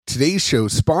Today's show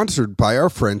is sponsored by our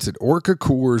friends at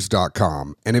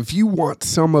OrcaCoolers.com. And if you want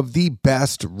some of the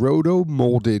best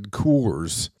roto-molded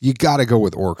coolers, you got to go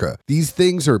with Orca. These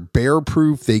things are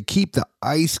bear-proof. They keep the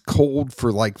ice cold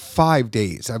for like 5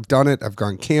 days. I've done it. I've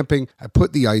gone camping. I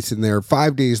put the ice in there.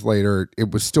 5 days later,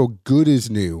 it was still good as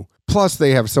new. Plus,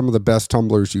 they have some of the best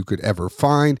tumblers you could ever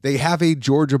find. They have a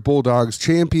Georgia Bulldogs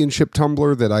championship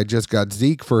tumbler that I just got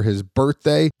Zeke for his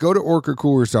birthday. Go to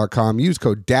OrcaCoolers.com. Use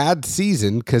code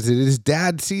DADSEASON because it is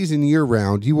dad season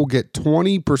year-round. You will get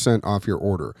 20% off your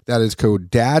order. That is code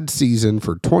DADSEASON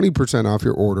for 20% off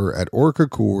your order at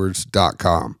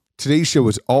OrcaCoolers.com. Today's show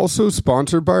is also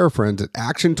sponsored by our friends at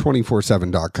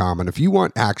Action247.com. And if you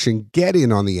want action, get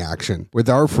in on the action with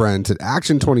our friends at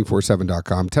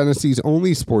Action247.com, Tennessee's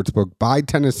only sportsbook by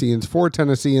Tennesseans for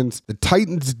Tennesseans. The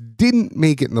Titans didn't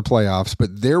make it in the playoffs,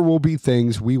 but there will be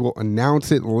things. We will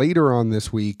announce it later on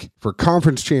this week for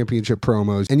conference championship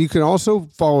promos. And you can also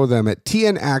follow them at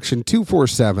TN Action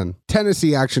 247,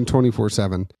 Tennessee Action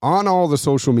 24/7 on all the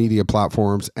social media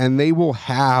platforms. And they will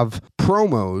have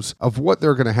promos of what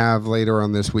they're going to have later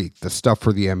on this week. The stuff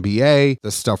for the NBA,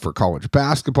 the stuff for college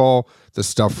basketball, the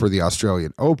stuff for the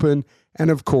Australian Open, and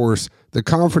of course, the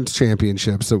conference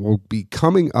championships that will be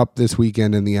coming up this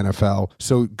weekend in the NFL.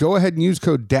 So go ahead and use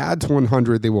code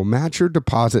DADS100. They will match your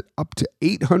deposit up to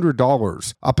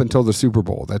 $800 up until the Super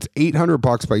Bowl. That's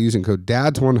 $800 by using code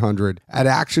DADS100 at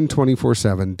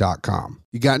Action247.com.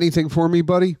 You got anything for me,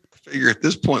 buddy? Figure at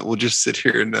this point we'll just sit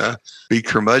here and be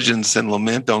curmudgeons and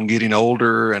lament on getting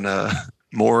older and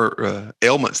more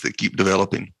ailments that keep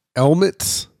developing.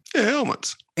 Ailments? Yeah,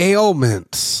 ailments.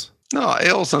 Ailments. No,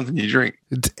 ale is something you drink.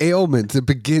 It's ailments. It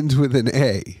begins with an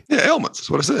A. Yeah, ailments. That's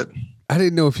what I said. I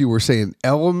didn't know if you were saying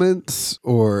elements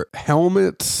or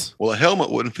helmets. Well, a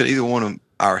helmet wouldn't fit either one of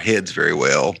our heads very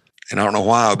well. And I don't know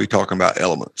why I'll be talking about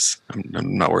elements.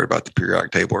 I'm not worried about the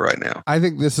periodic table right now. I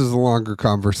think this is a longer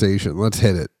conversation. Let's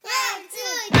hit it.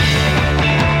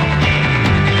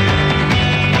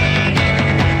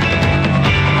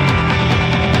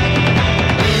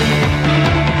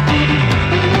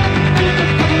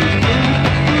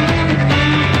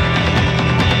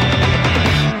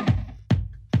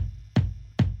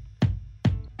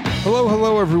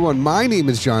 Hello, everyone. My name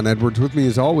is John Edwards. With me,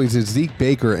 as always, is Zeke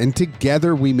Baker, and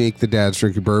together we make the Dad's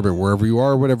Drinking Bourbon. Wherever you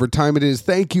are, whatever time it is,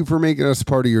 thank you for making us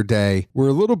part of your day. We're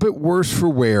a little bit worse for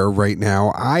wear right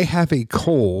now. I have a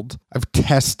cold. I've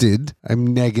tested. I'm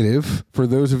negative. For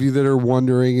those of you that are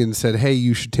wondering and said, hey,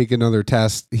 you should take another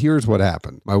test, here's what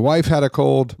happened. My wife had a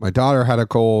cold. My daughter had a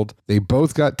cold. They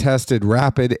both got tested,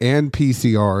 rapid and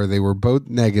PCR. They were both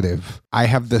negative. I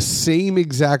have the same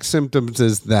exact symptoms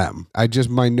as them.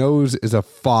 My nose is a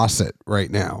faucet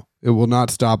right now. It will not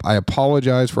stop. I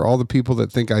apologize for all the people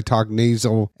that think I talk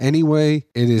nasal anyway.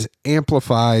 It is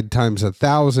amplified times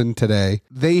 1,000 today.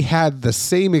 They had the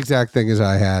same exact thing as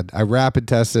I had. I rapid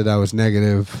tested. I was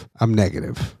negative. I'm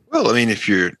negative. Well, I mean, if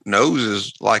your nose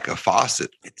is like a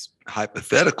faucet, it's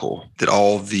hypothetical that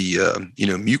all the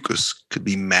mucus could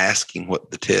be masking what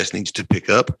the test needs to pick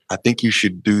up. I think you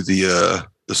should do the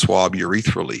swab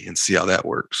urethral and see how that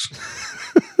works.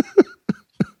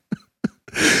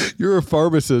 You're a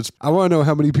pharmacist. I want to know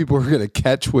how many people are going to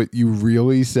catch what you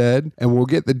really said, and we'll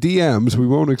get the DMs. We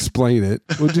won't explain it.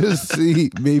 We'll just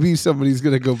see. Maybe somebody's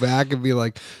going to go back and be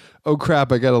like, oh,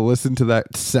 crap, I got to listen to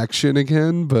that section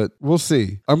again, but we'll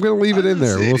see. I'm going to leave it in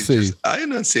there. We'll see. I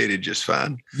enunciated just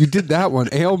fine. You did that one.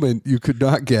 Ailment you could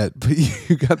not get, but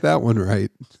you got that one right.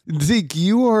 Zeke,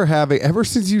 you are having, ever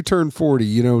since you turned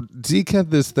 40, Zeke had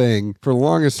this thing for the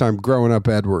longest time growing up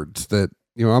Edwards that,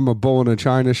 I'm a bull in a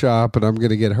china shop and I'm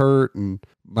going to get hurt. And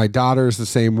my daughter's the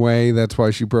same way. That's why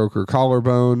she broke her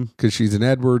collarbone, because she's an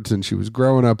Edwards and she was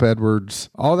growing up Edwards.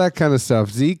 All that kind of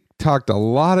stuff. Zeke talked a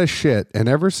lot of shit. And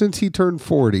ever since he turned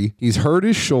 40, he's hurt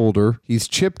his shoulder. He's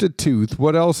chipped a tooth.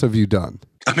 What else have you done?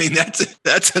 I mean,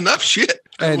 that's enough shit.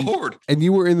 Good Lord. And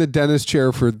you were in the dentist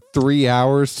chair for 3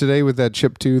 hours today with that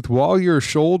chipped tooth while your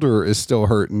shoulder is still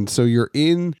hurting. So you're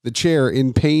in the chair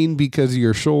in pain because of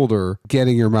your shoulder,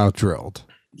 getting your mouth drilled.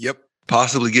 Yep.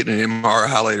 Possibly getting an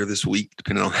MRI later this week,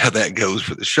 depending on how that goes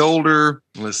for the shoulder.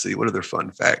 Let's see. What other fun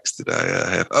facts did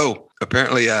I have? Oh,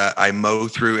 apparently I mow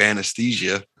through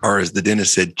anesthesia, or as the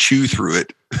dentist said, chew through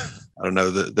it. I don't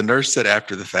know. The nurse said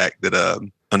after the fact that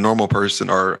a normal person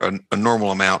or a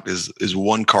normal amount is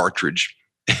one cartridge,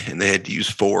 and they had to use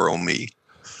 4 on me.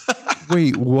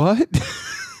 Wait, what?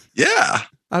 Yeah.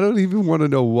 I don't even want to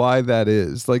know why that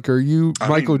is. Like, are you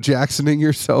Michael Jacksoning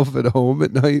yourself at home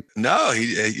at night? No,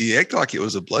 he acted like it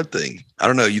was a blood thing. I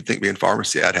don't know. You'd think being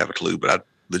pharmacy, I'd have a clue, but I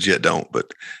legit don't.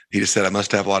 But he just said I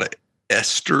must have a lot of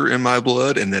ester in my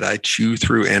blood and that I chew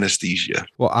through anesthesia.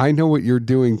 Well, I know what you're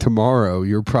doing tomorrow.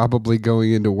 You're probably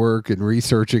going into work and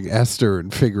researching ester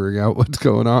and figuring out what's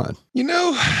going on.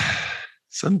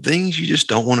 Some things you just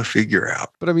don't want to figure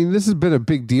out. But I mean, this has been a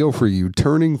big deal for you.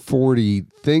 Turning 40,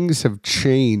 things have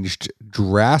changed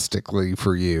drastically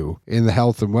for you in the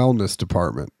health and wellness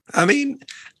department. I mean,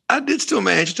 I did still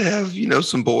manage to have,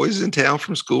 some boys in town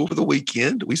from school for the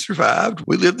weekend. We survived.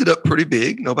 We lived it up pretty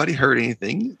big. Nobody hurt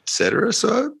anything, et cetera.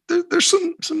 So there's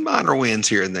some minor wins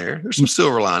here and there. There's some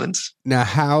silver linings. Now,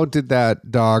 how did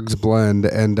that Dog's Blend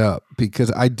end up?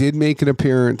 Because I did make an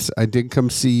appearance. I did come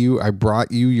see you. I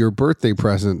brought you your birthday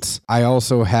presents. I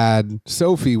also had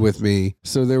Sophie with me.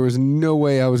 So there was no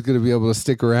way I was going to be able to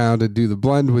stick around and do the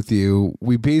blend with you.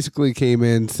 We basically came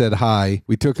in, said hi.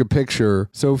 We took a picture.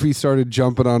 Sophie started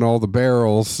jumping on all the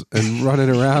barrels and running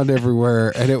around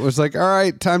everywhere. And it was like, all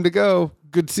right, time to go.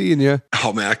 Good seeing you.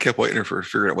 Oh man, I kept waiting for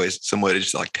figuring out some way to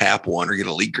just like tap one or get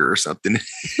a leaker or something.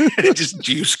 And it just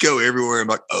juice go everywhere. I'm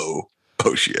like, oh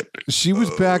shit. She was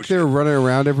back there running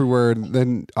around everywhere. And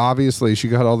then obviously she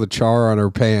got all the char on her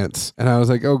pants. And I was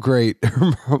like, oh great.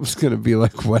 Her mom's going to be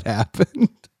like, what happened?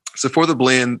 So for the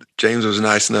blend, James was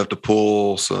nice enough to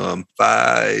pull some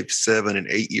 5, 7, and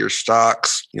 8 year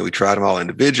stocks. We tried them all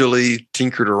individually,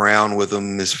 tinkered around with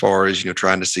them as far as,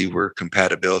 trying to see where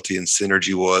compatibility and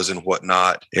synergy was and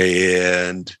whatnot.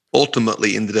 And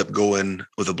ultimately ended up going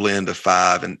with a blend of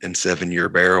 5 and 7 year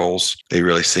barrels. They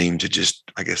really seem to just,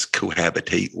 I guess,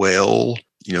 cohabitate well.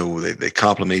 They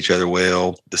complement each other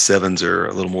well. The 7s are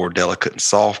a little more delicate and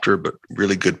softer, but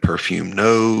really good perfume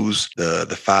nose. The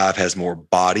 5 has more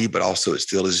body, but also it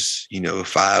still is,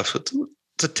 5. So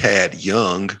it's a tad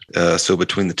young. So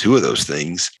between the two of those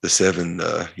things, the 7,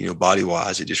 body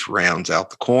wise, it just rounds out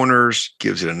the corners,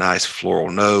 gives it a nice floral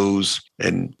nose.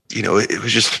 And, it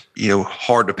was just,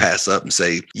 hard to pass up and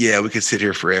say, yeah, we could sit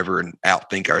here forever and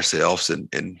outthink ourselves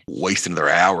and waste another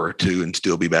hour or two and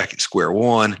still be back at square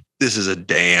one. This is a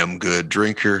damn good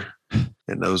drinker.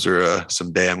 And those are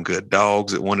some damn good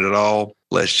dogs that want it all.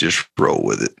 Let's just roll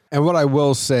with it. And what I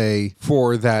will say,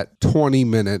 for that 20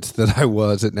 minutes that I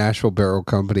was at Nashville Barrel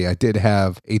Company, I did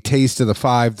have a taste of the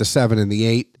 5, the 7, and the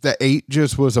 8. The 8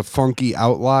 just was a funky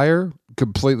outlier.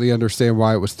 Completely understand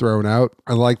why it was thrown out.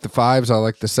 I like the 5s. I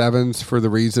like the 7s for the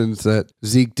reasons that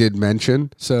Zeke did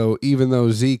mention. So even though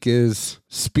Zeke is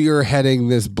spearheading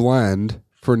this blend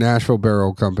for Nashville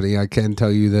Barrel Company, I can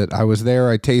tell you that I was there,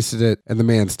 I tasted it, and the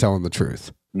man's telling the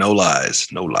truth. No lies.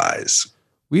 No lies.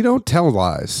 We don't tell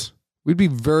lies. We'd be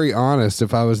very honest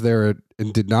if I was there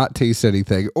and did not taste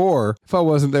anything, or if I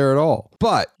wasn't there at all.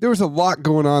 But there was a lot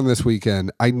going on this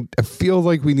weekend. I feel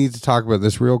like we need to talk about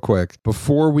this real quick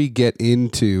before we get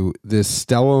into this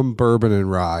Stellum Bourbon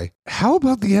and Rye. How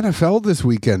about the NFL this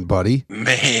weekend, buddy?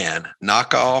 Man,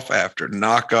 knockoff after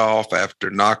knockoff after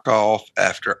knockoff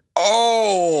after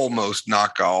almost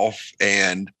knockoff.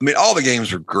 And all the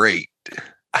games were great.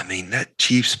 That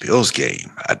Chiefs-Bills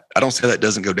game, I don't see how that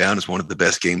doesn't go down as one of the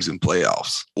best games in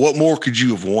playoffs. What more could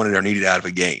you have wanted or needed out of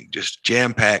a game? Just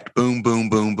jam-packed, boom, boom,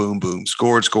 boom, boom, boom,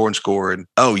 scored.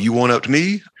 Oh, you one up to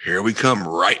me? Here we come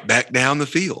right back down the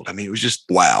field. It was just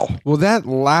wow. Well, that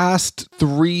last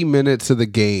 3 minutes of the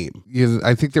game,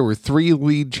 I think there were 3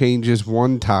 lead changes,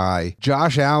 1 tie.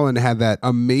 Josh Allen had that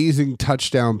amazing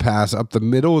touchdown pass up the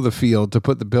middle of the field to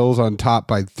put the Bills on top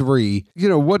by 3.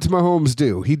 What's Mahomes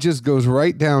do? He just goes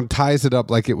right down, ties it up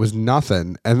like it was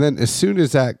nothing. And then as soon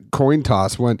as that coin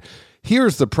toss went,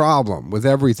 here's the problem with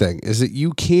everything is that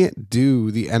you can't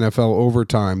do the NFL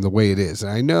overtime the way it is.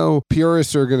 And I know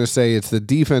purists are going to say it's the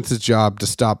defense's job to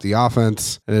stop the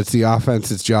offense and it's the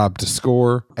offense's job to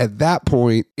score. At that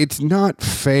point, it's not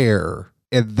fair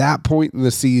at that point in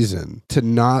the season to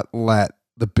not let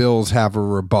the Bills have a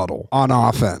rebuttal on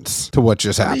offense to what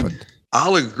just happened.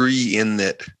 I'll agree in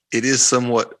that it is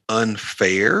somewhat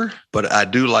unfair, but I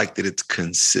do like that it's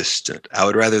consistent. I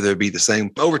would rather there be the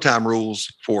same overtime rules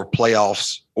for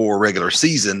playoffs or regular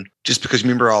season, just because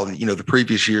remember all the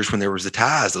previous years when there was the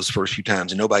ties those first few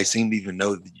times and nobody seemed to even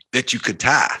know that you could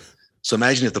tie. So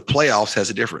imagine if the playoffs has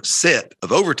a different set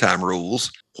of overtime rules.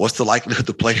 What's the likelihood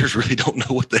the players really don't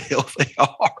know what the hell they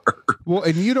are? Well,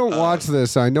 and you don't watch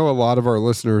this. I know a lot of our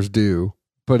listeners do.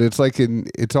 But it's like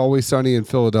It's Always Sunny in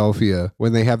Philadelphia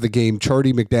when they have the game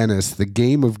Charlie McDennis, the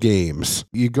game of games.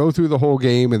 You go through the whole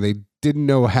game and they didn't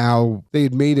know how they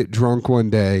had made it drunk one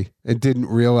day and didn't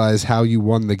realize how you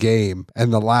won the game.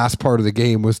 And the last part of the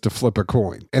game was to flip a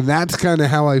coin. And that's kind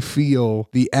of how I feel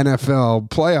the NFL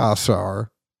playoffs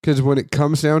are. Because when it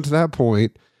comes down to that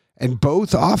point And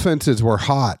both offenses were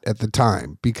hot at the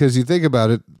time because you think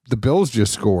about it, the Bills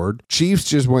just scored. Chiefs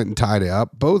just went and tied it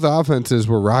up. Both offenses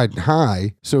were riding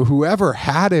high. So whoever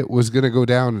had it was going to go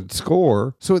down and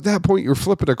score. So at that point, you're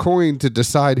flipping a coin to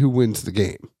decide who wins the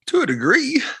game. To a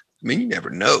degree. I mean, you never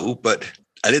know, but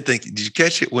I did think, did you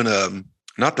catch it when,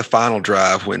 not the final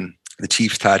drive when the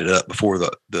Chiefs tied it up before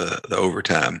the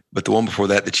overtime, but the one before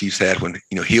that the Chiefs had when,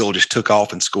 Hill just took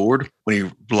off and scored. When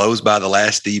he blows by the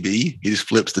last DB, he just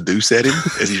flips the deuce at him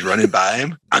as he's running by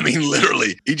him. I mean,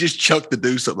 literally, he just chucked the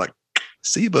deuce up like,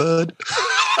 see you, bud.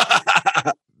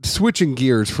 Switching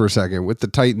gears for a second with the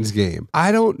Titans game.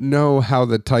 I don't know how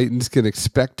the Titans can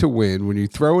expect to win when you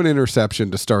throw an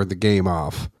interception to start the game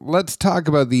off. Let's talk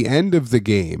about the end of the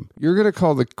game. You're going to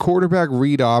call the quarterback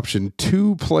read option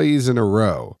 2 plays in a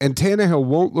row, and Tannehill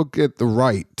won't look at the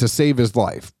right to save his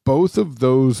life. Both of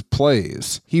those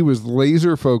plays, he was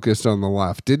laser focused on the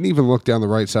left, didn't even look down the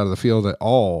right side of the field at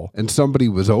all, and somebody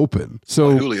was open.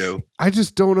 So Julio. I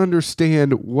just don't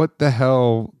understand what the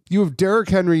hell. You have Derrick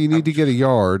Henry, you need to get a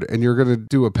yard, and you're going to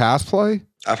do a pass play?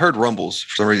 I've heard rumbles.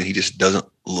 For some reason, he just doesn't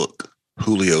look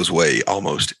Julio's way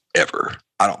almost ever.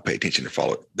 I don't pay attention to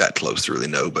follow it that close to really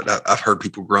know, but I've heard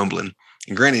people grumbling.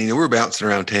 And granted, we were bouncing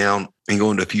around town and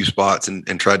going to a few spots and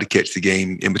tried to catch the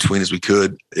game in between as we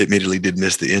could. Admittedly, did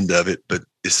miss the end of it, but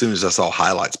as soon as I saw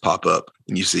highlights pop up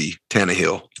and you see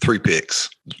Tannehill, 3 picks,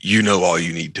 you know all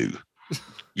you need to.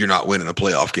 You're not winning a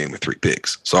playoff game with 3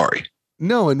 picks. Sorry.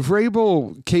 No, and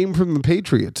Vrabel came from the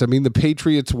Patriots. I mean, the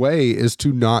Patriots' way is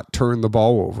to not turn the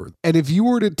ball over. And if you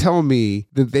were to tell me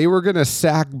that they were going to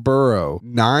sack Burrow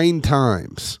 9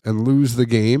 times and lose the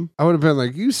game, I would have been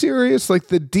like, you serious? Like,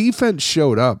 the defense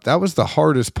showed up. That was the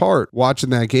hardest part watching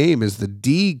that game is the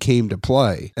D came to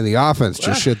play and the offense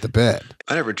just shit the bed.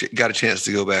 I never got a chance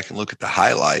to go back and look at the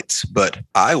highlights, but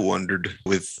I wondered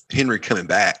with Henry coming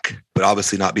back, but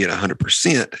obviously not being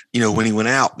 100%, when he went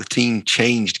out, the team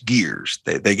changed gears.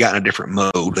 They got in a different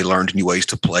mode. They learned new ways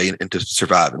to play and to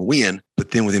survive and win.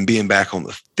 But then with him being back on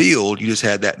the field, you just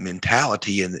had that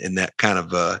mentality and that kind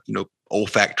of,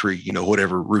 olfactory,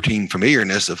 whatever routine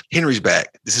familiarness of Henry's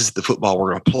back. This is the football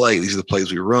we're going to play. These are the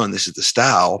plays we run. This is the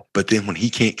style. But then when he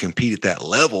can't compete at that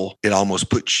level, it almost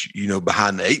puts,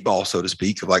 behind the 8 ball, so to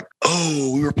speak, of like,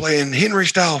 oh, we were playing Henry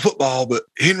style football, but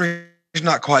Henry's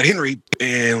not quite Henry.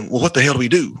 And well, what the hell do we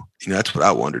do? That's what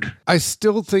I wondered. I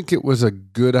still think it was a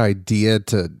good idea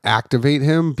to activate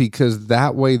him because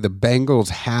that way the Bengals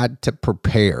had to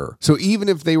prepare. So even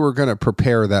if they were going to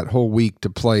prepare that whole week to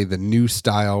play the new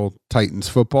style Titans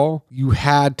football, you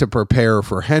had to prepare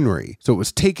for Henry. So it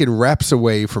was taking reps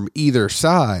away from either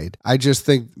side. I just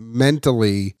think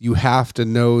mentally you have to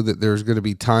know that there's going to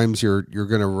be times you're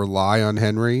going to rely on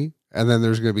Henry. And then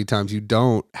there's going to be times you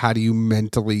don't. How do you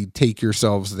mentally take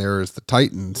yourselves there as the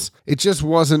Titans? It just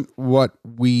wasn't what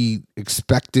we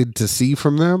expected to see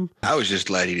from them. I was just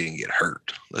glad he didn't get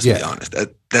hurt. Let's be honest.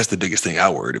 That's the biggest thing I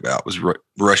worried about was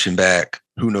rushing back.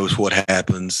 Who knows what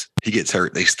happens? He gets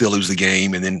hurt. They still lose the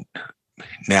game. And then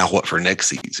now what for next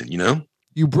season,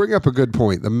 You bring up a good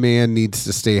point. The man needs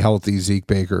to stay healthy, Zeke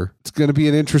Baker. It's going to be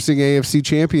an interesting AFC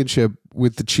championship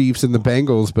with the Chiefs and the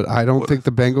Bengals, but I don't think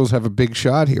the Bengals have a big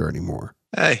shot here anymore.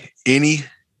 Hey, any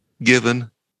given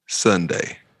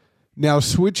Sunday. Now,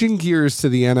 switching gears to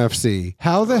the NFC,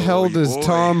 how the hell does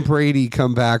Tom Brady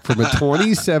come back from a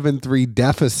 27-3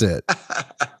 deficit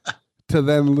to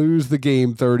then lose the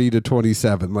game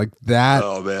 30-27? Like that.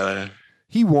 Oh, man.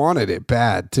 He wanted it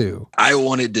bad, too. I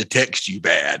wanted to text you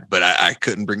bad, but I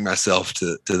couldn't bring myself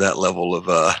to that level of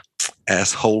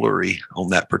assholery on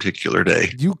that particular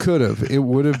day. You could have. It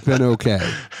would have been okay.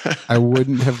 I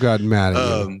wouldn't have gotten mad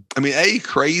at you. I mean,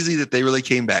 crazy that they really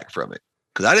came back from it.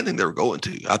 Because I didn't think they were going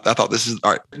to. I thought this is,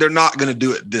 all right, they're not going to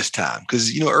do it this time.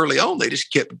 Because, early on, they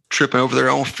just kept tripping over their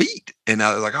own feet. And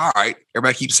now they're like, all right,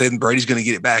 everybody keeps saying Brady's going to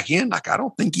get it back in. Like, I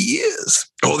don't think he is.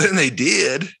 Well, then they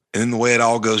did. And then the way it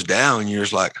all goes down, you're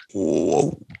just like,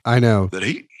 whoa. I know. But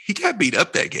he got beat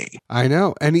up that game. I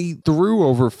know. And he threw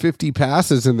over 50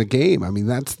 passes in the game. I mean,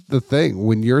 that's the thing.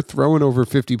 When you're throwing over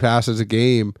 50 passes a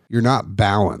game, you're not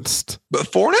balanced.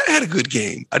 But Fournette had a good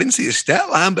game. I didn't see his stat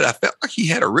line, but I felt like he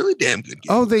had a really damn good game.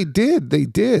 Oh, they did. They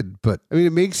did. But, I mean,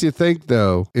 it makes you think,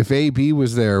 though, if AB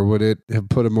was there, would it have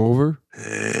put him over?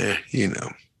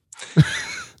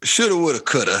 Shoulda, woulda,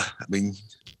 coulda. I mean,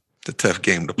 it's a tough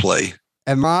game to play.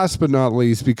 And last but not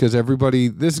least, because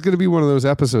this is going to be one of those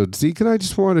episodes, Zeke and I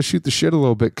just wanted to shoot the shit a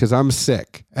little bit because I'm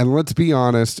sick. And let's be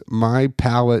honest, my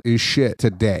palate is shit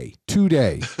today.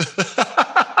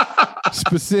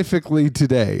 specifically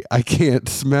today. I can't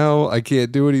smell. I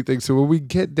can't do anything. So when we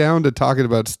get down to talking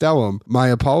about Stellum, my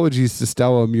apologies to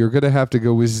Stellum. You're going to have to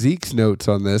go with Zeke's notes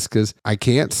on this because I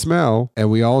can't smell. And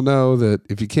we all know that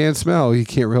if you can't smell, you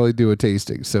can't really do a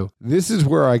tasting. So this is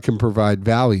where I can provide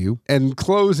value. And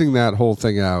closing that whole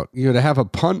thing out, to have a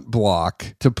punt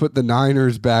block to put the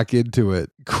Niners back into it.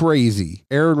 Crazy.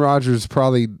 Aaron Rodgers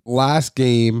probably last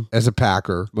game as a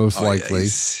Packer, most likely.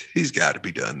 Yeah, he's got to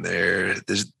be done there.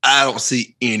 I don't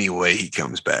see any way he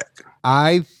comes back.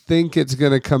 I think it's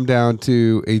going to come down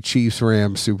to a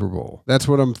Chiefs-Rams Super Bowl. That's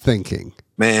what I'm thinking.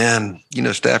 Man,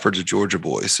 Stafford's a Georgia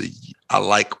boy, so I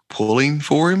like pulling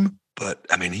for him. But,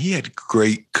 he had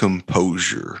great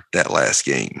composure that last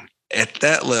game. At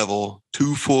that level,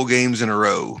 2 full games in a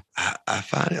row, I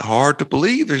find it hard to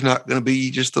believe there's not going to be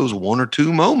just those 1 or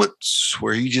 2 moments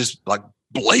where he just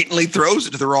blatantly throws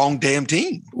it to the wrong damn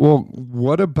team. Well,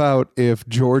 what about if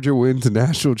Georgia wins a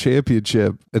national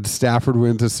championship and Stafford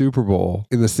wins a Super Bowl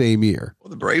in the same year? Well,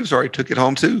 the Braves already took it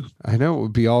home too. I know, it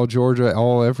would be all Georgia,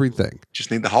 all everything.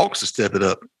 Just need the Hawks to step it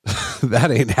up.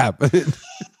 That ain't happening.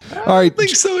 I don't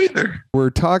think so either. We're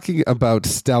talking about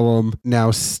Stellum. Now,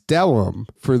 Stellum,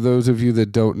 for those of you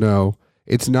that don't know,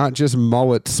 it's not just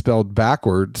mullet spelled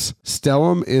backwards.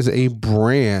 Stellum is a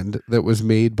brand that was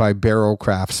made by Barrel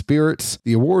Craft Spirits,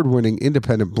 the award-winning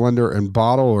independent blender and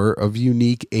bottler of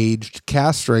unique aged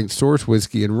cask-strength source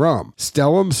whiskey and rum.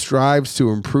 Stellum strives to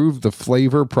improve the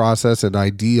flavor, process, and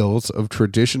ideals of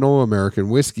traditional American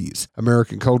whiskeys.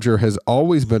 American culture has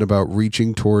always been about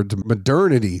reaching towards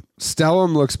modernity.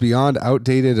 Stellum looks beyond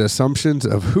outdated assumptions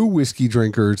of who whiskey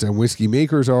drinkers and whiskey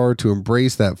makers are to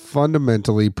embrace that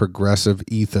fundamentally progressive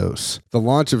ethos. The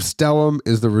launch of Stellum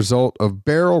is the result of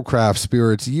Barrel Craft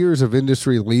Spirits' years of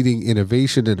industry-leading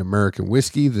innovation in American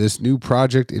whiskey. This new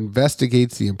project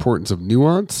investigates the importance of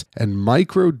nuance and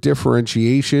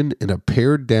micro-differentiation in a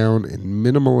pared-down and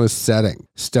minimalist setting.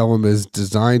 Stellum is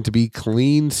designed to be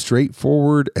clean,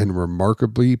 straightforward, and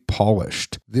remarkably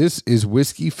polished. This is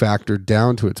whiskey factored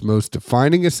down to its most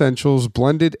defining essentials,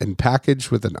 blended and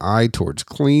packaged with an eye towards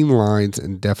clean lines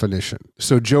and definition.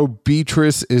 So Joe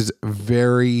Beatrice is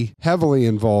very heavily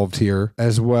involved here,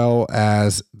 as well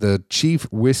as the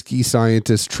chief whiskey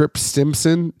scientist Trip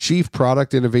Stimson, chief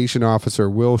product innovation officer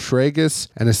Will Schragus,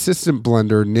 and assistant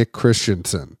blender Nick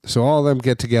Christensen. So all of them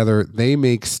get together. They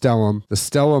make Stellum. The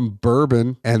Stellum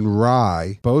bourbon and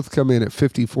rye both come in at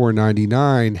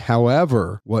 $54.99.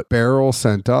 However, what Barrel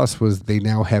sent us was they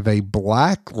now have a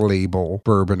black label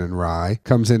bourbon and rye,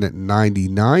 comes in at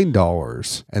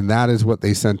 $99, and that is what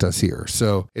they sent us here.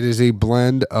 So it is a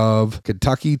blend of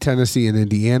Kentucky, Tennessee, and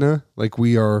Indiana, like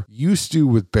we are used to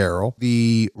with Barrel.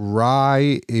 The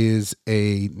rye is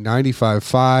a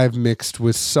 95.5 mixed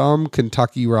with some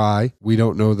Kentucky rye. We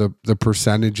don't know the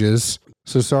percentages.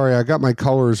 So sorry, I got my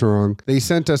colors wrong. They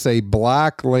sent us a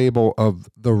black label of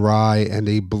the rye and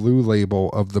a blue label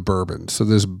of the bourbon. So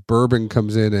this bourbon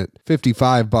comes in at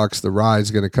 $55. The rye is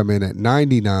going to come in at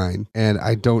 $99. And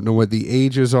I don't know what the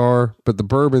ages are, but the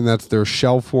bourbon, that's their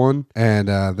shelf one. And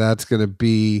that's going to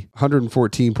be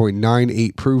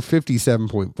 114.98 proof,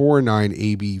 57.49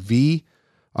 ABV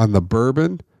on the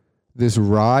bourbon. This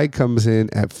rye comes in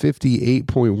at 58.12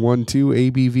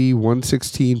 ABV,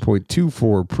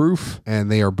 116.24 proof,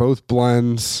 and they are both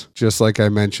blends, just like I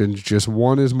mentioned. Just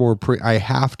one is more I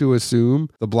have to assume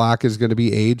the black is going to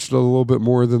be aged a little bit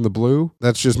more than the blue.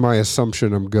 That's just my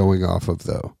assumption I'm going off of,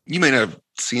 though. You may not have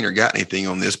seen or got anything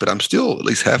on this, but I'm still at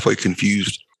least halfway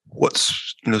confused.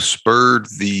 What's spurred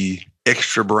the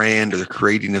extra brand or the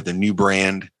creating of the new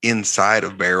brand inside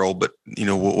of Barrel, but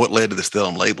what led to the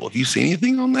Stellum label? Have you seen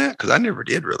anything on that? Because I never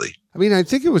did really. I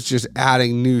think it was just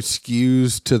adding new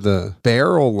SKUs to the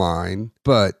Barrel line,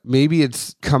 but maybe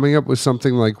it's coming up with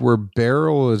something like where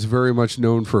Barrel is very much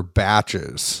known for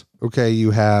batches. Okay,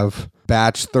 you have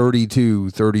batch 32,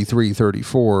 33,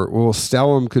 34. Well,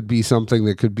 Stellum could be something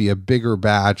that could be a bigger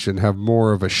batch and have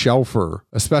more of a shelfer,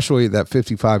 especially at that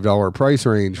 $55 price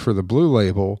range for the blue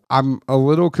label. I'm a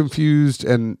little confused,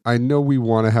 and I know we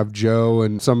want to have Joe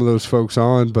and some of those folks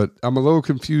on, but I'm a little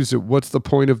confused at what's the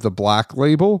point of the black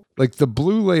label? Like the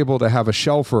blue label to have a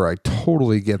shelfer, I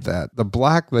totally get that. The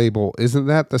black label, isn't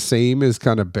that the same as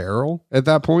kind of Barrel at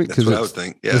that point? That's what I would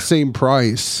think, yeah. The same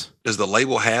price. Does the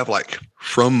label have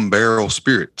from Barrel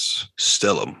Spirits,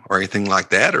 Stellum, or anything like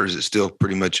that? Or is it still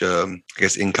pretty much,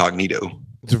 incognito?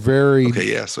 It's very...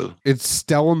 Okay, yeah, so... It's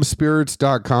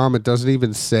StellumSpirits.com. It doesn't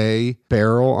even say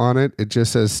Barrel on it. It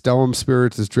just says Stellum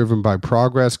Spirits is driven by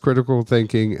progress, critical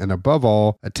thinking, and above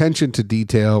all, attention to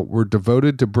detail. We're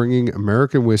devoted to bringing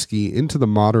American whiskey into the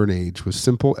modern age with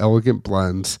simple, elegant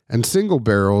blends and single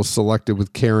barrels selected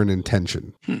with care and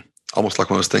intention. almost like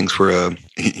one of those things where,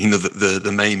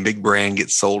 the main big brand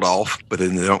gets sold off, but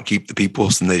then they don't keep the people.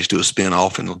 So they just do a spin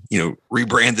off and,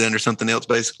 rebrand it under something else,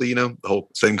 basically, the whole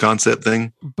same concept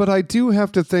thing. But I do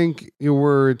have to think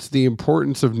where it's the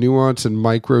importance of nuance and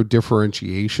micro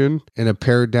differentiation in a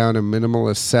pared down and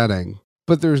minimalist setting.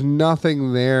 But there's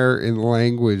nothing there in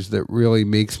language that really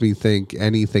makes me think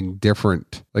anything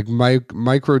different. Like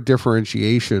micro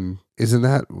differentiation, isn't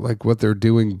that like what they're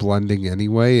doing blending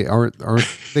anyway? Aren't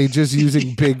they just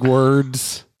using big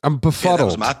words? I'm befuddled. Yeah, that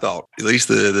was my thought. At least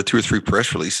the 2 or 3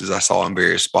 press releases I saw in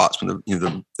various spots when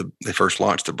they first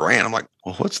launched the brand. I'm like,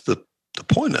 well, what's the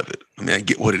point of it? I mean, I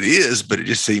get what it is, but it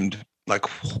just seemed like,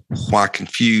 why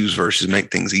confuse versus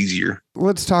make things easier?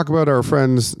 Let's talk about our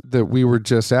friends that we were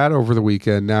just at over the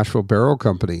weekend, Nashville Barrel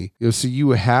Company. So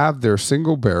you have their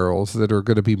single barrels that are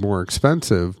going to be more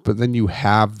expensive, but then you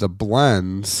have the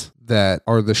blends that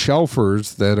are the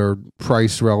shelfers that are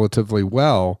priced relatively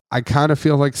well. I kind of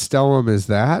feel like Stellum is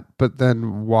that, but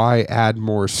then why add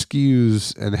more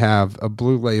SKUs and have a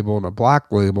blue label and a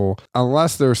black label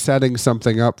unless they're setting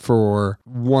something up for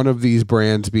one of these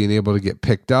brands being able to get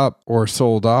picked up or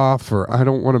sold off? Or I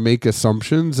don't want to make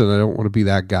assumptions and I don't want to be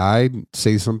that guy and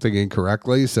say something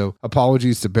incorrectly. So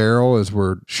apologies to Barrel, as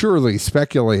we're surely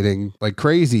speculating like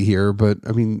crazy here, but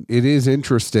I mean, it is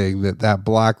interesting that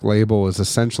black label is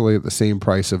essentially at the same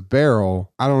price of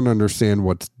Barrel. I don't understand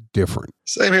what's different.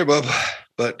 Same here, bub.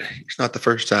 But it's not the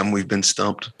first time we've been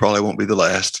stumped. Probably won't be the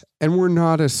last. And we're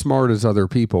not as smart as other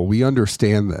people. We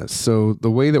understand this. So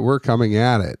the way that we're coming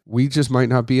at it, we just might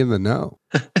not be in the know.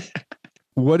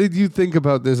 What did you think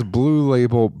about this blue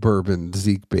label bourbon,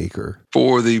 Zeke Baker?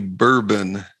 For the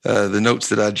bourbon, the notes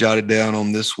that I jotted down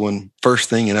on this one, first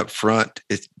thing and up front,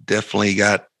 it's definitely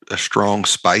got a strong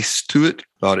spice to it.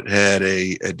 Thought it had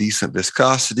a decent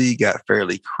viscosity, got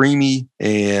fairly creamy,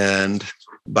 and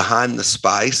behind the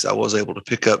spice, I was able to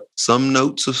pick up some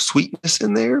notes of sweetness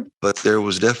in there, but there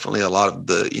was definitely a lot of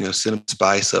the, cinnamon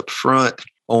spice up front.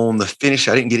 On the finish,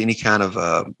 I didn't get any kind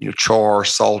of, char,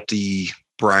 salty,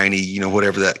 briny,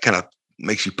 whatever that kind of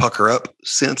makes you pucker up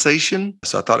sensation.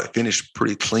 So I thought it finished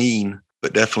pretty clean,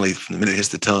 but definitely from the minute it hits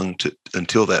the tongue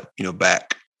until that,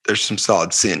 back, there's some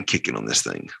solid sin kicking on this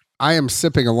thing. I am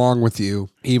sipping along with you,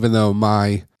 even though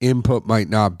my input might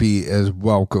not be as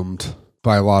welcomed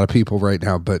by a lot of people right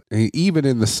now. But even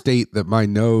in the state that my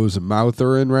nose and mouth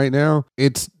are in right now,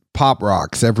 it's pop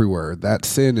rocks everywhere. That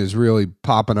sin is really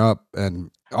popping up and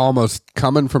almost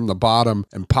coming from the bottom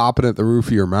and popping at the roof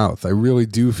of your mouth. I really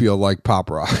do feel like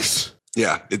pop rocks.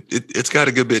 Yeah, it's got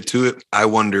a good bit to it. I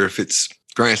wonder if it's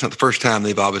not the first time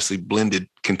they've obviously blended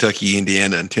Kentucky,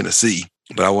 Indiana, and Tennessee,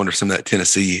 but I wonder if some of that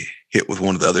Tennessee hit with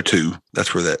one of the other two.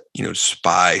 That's where that,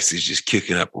 spice is just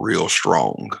kicking up real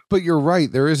strong. But you're right.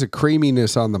 There is a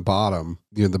creaminess on the bottom.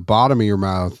 The bottom of your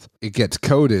mouth, it gets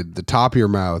coated. The top of your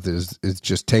mouth is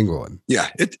just tingling. Yeah,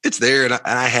 it's there. And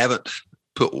I haven't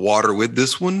put water with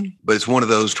this one, but it's one of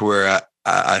those to where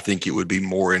I think it would be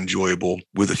more enjoyable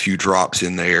with a few drops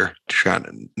in there, trying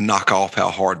to knock off how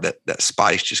hard that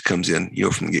spice just comes in,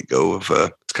 from the get-go of,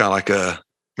 it's kind of like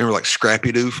remember like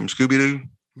Scrappy-Doo from Scooby-Doo?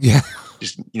 Yeah.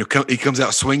 Just, he comes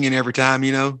out swinging every time,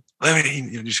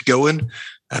 just going.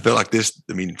 I felt like this,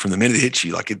 from the minute it hits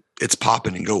you, like it's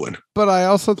popping and going. But I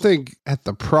also think at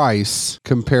the price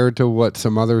compared to what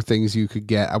some other things you could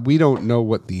get, we don't know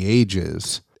what the age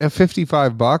is. At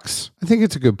 $55, I think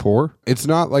it's a good pour. It's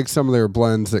not like some of their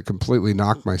blends that completely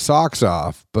knock my socks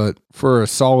off, but for a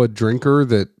solid drinker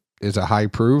that is a high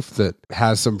proof, that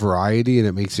has some variety and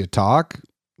it makes you talk,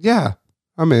 yeah,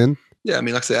 I'm in. Yeah,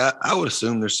 like I said, I would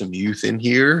assume there's some youth in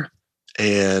here,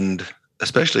 and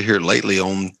especially here lately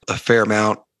on a fair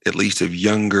amount, at least of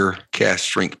younger cask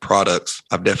strength products.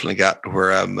 I've definitely got to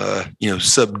where I'm,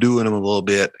 subduing them a little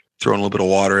bit, throwing a little bit of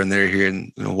water in there here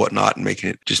and whatnot, and making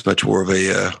it just much more of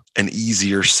an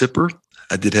easier sipper.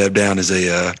 I did have down as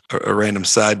a random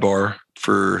sidebar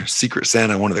for Secret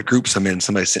Santa, one of the groups I'm in.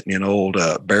 Somebody sent me an old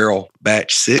barrel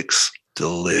batch 6.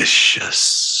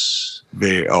 Delicious.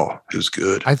 It was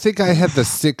good. I think I had the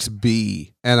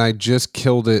 6B and I just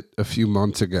killed it a few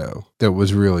months ago. That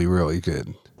was really, really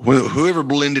good. Whoever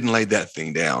blended and laid that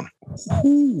thing down.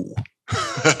 I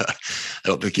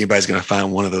don't think anybody's going to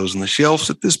find one of those on the shelves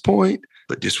at this point,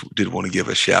 but just did want to give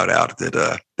a shout out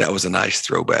that was a nice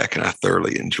throwback and I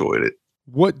thoroughly enjoyed it.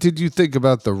 What did you think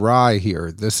about the rye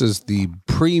here? This is the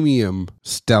premium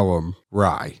Stellum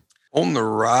rye. On the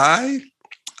rye,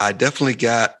 I definitely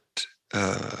got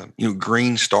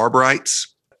green Starbrights.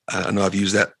 I know I've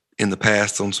used that in the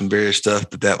past on some various stuff,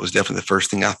 but that was definitely the first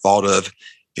thing I thought of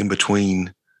in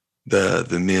between the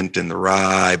mint and the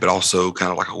rye, but also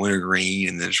kind of like a wintergreen,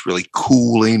 and then it's really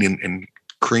cooling and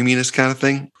creaminess kind of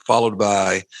thing, followed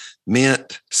by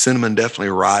mint. Cinnamon definitely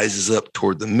rises up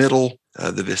toward the middle.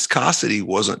 The viscosity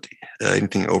wasn't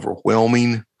anything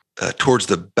overwhelming. Towards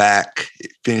the back,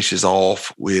 it finishes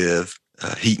off with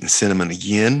heat and cinnamon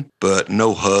again, but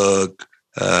no hug,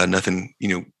 nothing,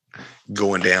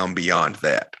 going down beyond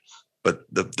that. But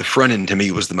the front end to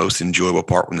me was the most enjoyable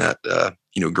part when that,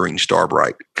 green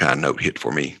Starbright kind of note hit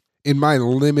for me. In my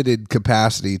limited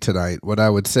capacity tonight, what I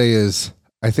would say is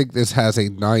I think this has a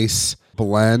nice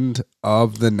blend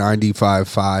of the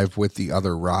 95.5 with the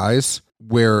other ryes,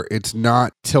 where it's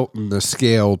not tilting the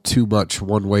scale too much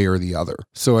one way or the other.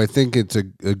 So I think it's a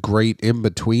great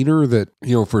in-betweener that,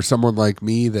 for someone like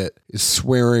me that is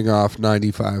swearing off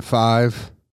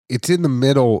 95.5, it's in the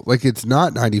middle. Like, it's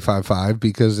not 95.5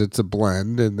 because it's a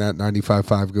blend and that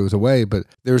 95.5 goes away, but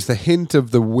there's the hint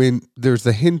of the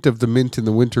mint and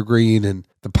the wintergreen and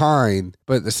the pine,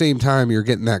 but at the same time you're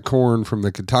getting that corn from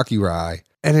the Kentucky rye.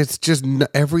 And it's just,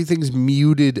 everything's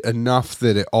muted enough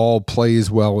that it all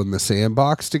plays well in the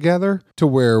sandbox together to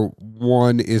where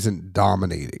one isn't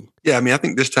dominating. Yeah, I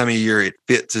think this time of year it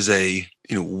fits as a,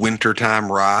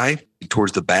 wintertime rye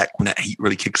towards the back when that heat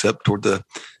really kicks up toward the,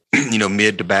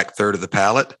 mid to back third of the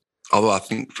palate. Although I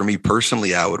think for me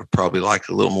personally, I would probably like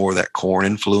a little more of that corn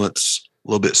influence, a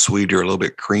little bit sweeter, a little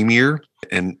bit creamier,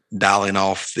 and dialing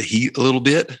off the heat a little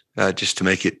bit just to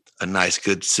make it a nice,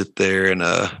 good sit there and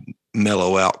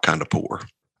mellow out kind of pour.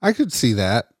 I could see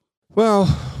that. Well,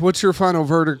 what's your final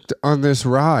verdict on this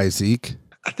rye, Zeke?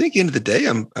 I think end of the day,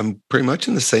 I'm pretty much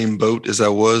in the same boat as I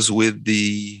was with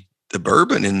the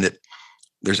bourbon, in that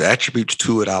there's attributes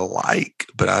to it I like,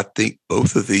 but I think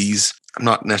both of these, I'm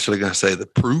not necessarily going to say the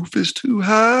proof is too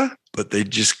high, but they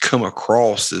just come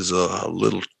across as a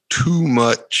little too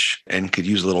much and could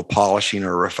use a little polishing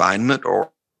or refinement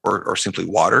or simply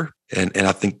water. And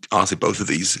I think, honestly, both of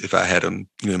these, if I had them,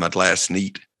 in my glass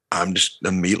neat, I'm just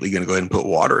immediately going to go ahead and put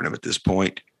water in them at this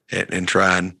point and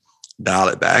try and dial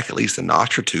it back at least a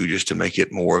notch or two just to make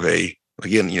it more of a,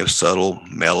 again, subtle,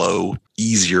 mellow,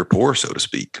 easier pour, so to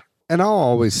speak. And I'll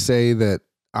always say that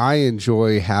I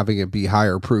enjoy having it be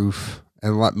higher proof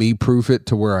and let me proof it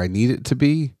to where I need it to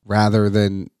be rather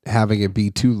than having it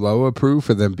be too low a proof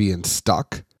and then being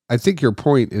stuck. I think your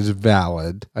point is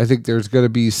valid. I think there's going to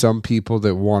be some people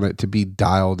that want it to be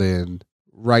dialed in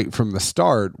right from the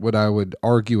start. What I would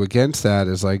argue against that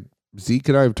is, like Zeke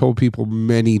and I have told people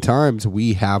many times,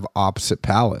 we have opposite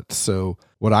palates. So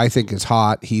what I think is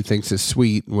hot, he thinks is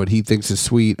sweet. And what he thinks is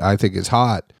sweet, I think is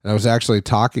hot. And I was actually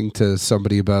talking to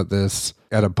somebody about this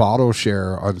at a bottle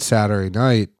share on Saturday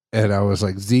night. And I was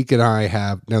like, Zeke and I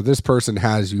have, now this person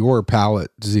has your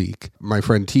palate, Zeke. My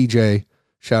friend TJ,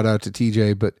 shout out to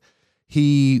TJ, but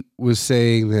he was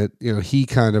saying that, he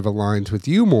kind of aligns with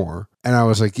you more. And I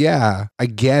was like, yeah, I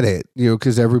get it,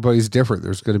 because everybody's different.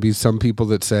 There's going to be some people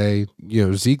that say,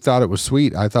 Zeke thought it was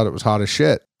sweet. I thought it was hot as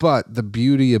shit. But the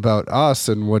beauty about us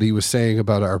and what he was saying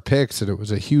about our picks, and it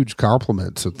was a huge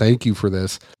compliment. So thank you for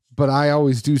this. But I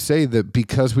always do say that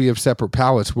because we have separate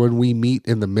palates, when we meet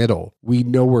in the middle, we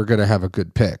know we're going to have a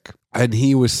good pick. And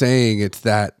he was saying it's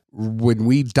that when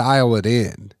we dial it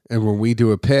in and when we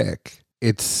do a pick,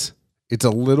 it's a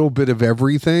little bit of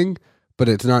everything, but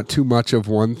it's not too much of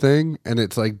one thing. And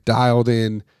it's like dialed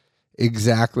in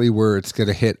exactly where it's going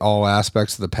to hit all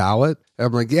aspects of the palate. And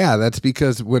I'm like, yeah, that's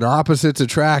because when opposites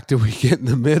attract and we get in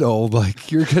the middle,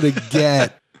 like you're going to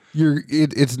get,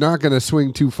 it's not going to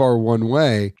swing too far one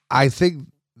way. I think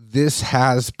this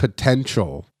has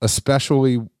potential,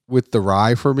 especially with the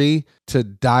rye for me, to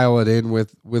dial it in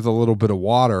with a little bit of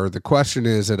water. The question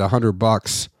is, at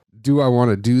 $100, do I want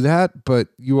to do that? But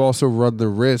you also run the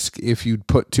risk if you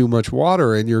put too much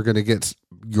water in, you're going to get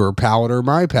your palate or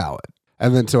my palate.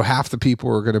 And then so half the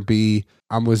people are going to be,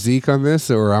 I'm with Zeke on this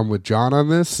or I'm with John on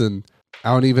this. And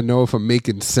I don't even know if I'm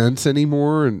making sense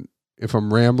anymore. And if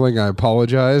I'm rambling, I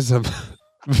apologize.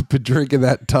 I've been drinking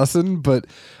that Tussin. But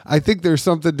I think there's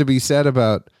something to be said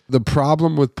about the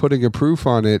problem with putting a proof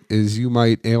on it is you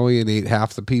might alienate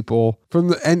half the people from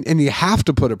the, and you have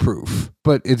to put a proof,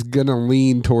 but it's going to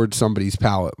lean towards somebody's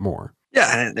palate more.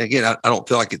 Yeah. And again, I don't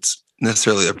feel like it's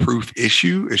necessarily a proof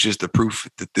issue. It's just the proof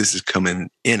that this is coming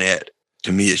in at.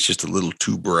 To me, it's just a little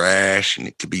too brash and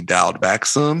it could be dialed back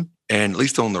some. And at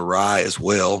least on the rye as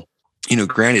well,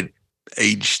 granted,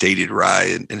 age-stated rye,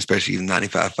 and especially even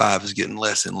 95.5 is getting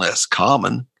less and less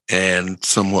common and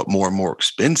somewhat more and more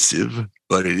expensive,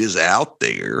 but it is out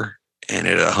there. And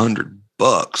at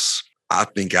 $100, I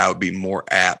think I would be more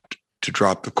apt to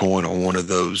drop the coin on one of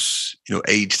those,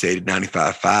 age-stated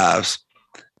 95.5s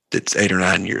that's 8 or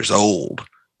 9 years old.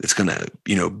 It's going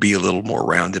to, be a little more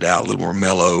rounded out, a little more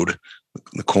mellowed,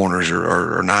 The corners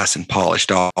are nice and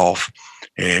polished off,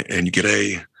 and you get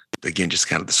again, just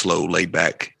kind of the slow, laid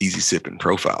back, easy sipping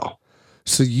profile.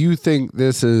 So you think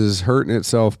this is hurting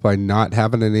itself by not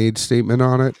having an age statement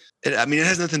on it? It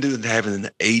has nothing to do with having an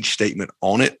age statement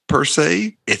on it per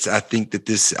se. I think that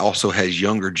this also has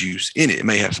younger juice in it. It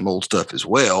may have some old stuff as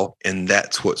well, and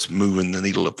that's what's moving the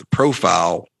needle of the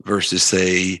profile versus,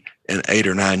 say, an 8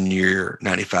 or 9 year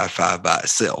 95.5 by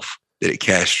itself. That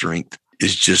cask strength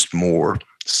is just more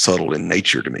subtle in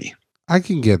nature to me. I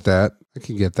can get that.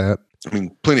 I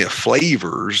mean, plenty of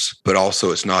flavors, but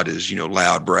also it's not as,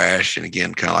 loud, brash, and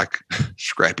again, kind of like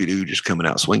Scrappy Doo just coming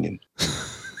out swinging.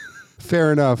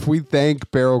 Fair enough. We thank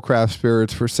Barrel Craft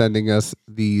Spirits for sending us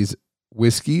these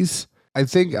whiskeys. I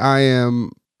think I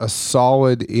am a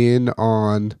solid in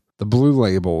on the blue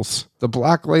labels. The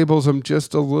black labels, I'm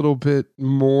just a little bit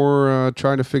more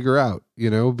trying to figure out,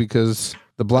 because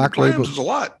the black labels is a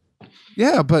lot.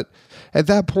 Yeah, but at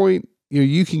that point,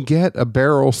 you can get a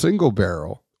barrel, single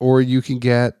barrel, or you can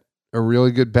get a really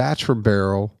good batch from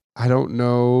Barrel. I don't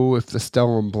know if the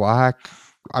Stellan Black,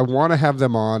 I want to have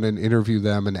them on and interview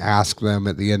them and ask them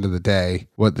at the end of the day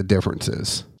what the difference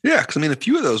is. Yeah, because a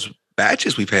few of those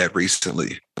batches we've had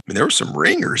recently, there were some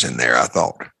ringers in there, I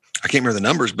thought. I can't remember the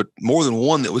numbers, but more than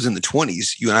one that was in the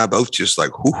 20s. You and I both just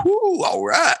like, whoo, all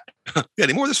right. Got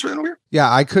any more of this over here?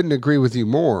 Yeah, I couldn't agree with you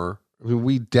more.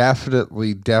 We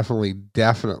definitely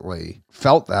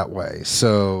felt that way.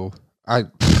 So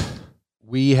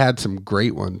we had some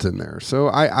great ones in there. So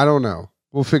I don't know.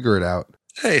 We'll figure it out.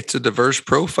 Hey, it's a diverse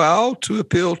profile to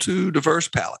appeal to diverse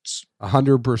palates.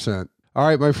 100%. All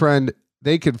right, my friend.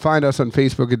 They can find us on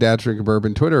Facebook at Dad's Drinking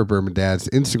Bourbon, Twitter at Bourbon Dads,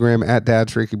 Instagram at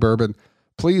Dad's Drinking Bourbon.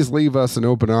 Please leave us an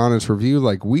open, honest review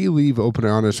like we leave open,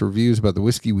 honest reviews about the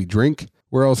whiskey we drink.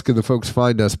 Where else can the folks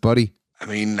find us, buddy?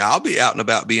 I'll be out and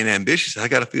about being ambitious. I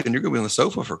got a feeling you're going to be on the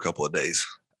sofa for a couple of days.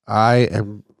 I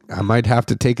might have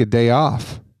to take a day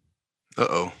off.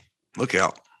 Uh-oh. Look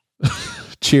out.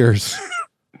 Cheers.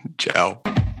 Ciao.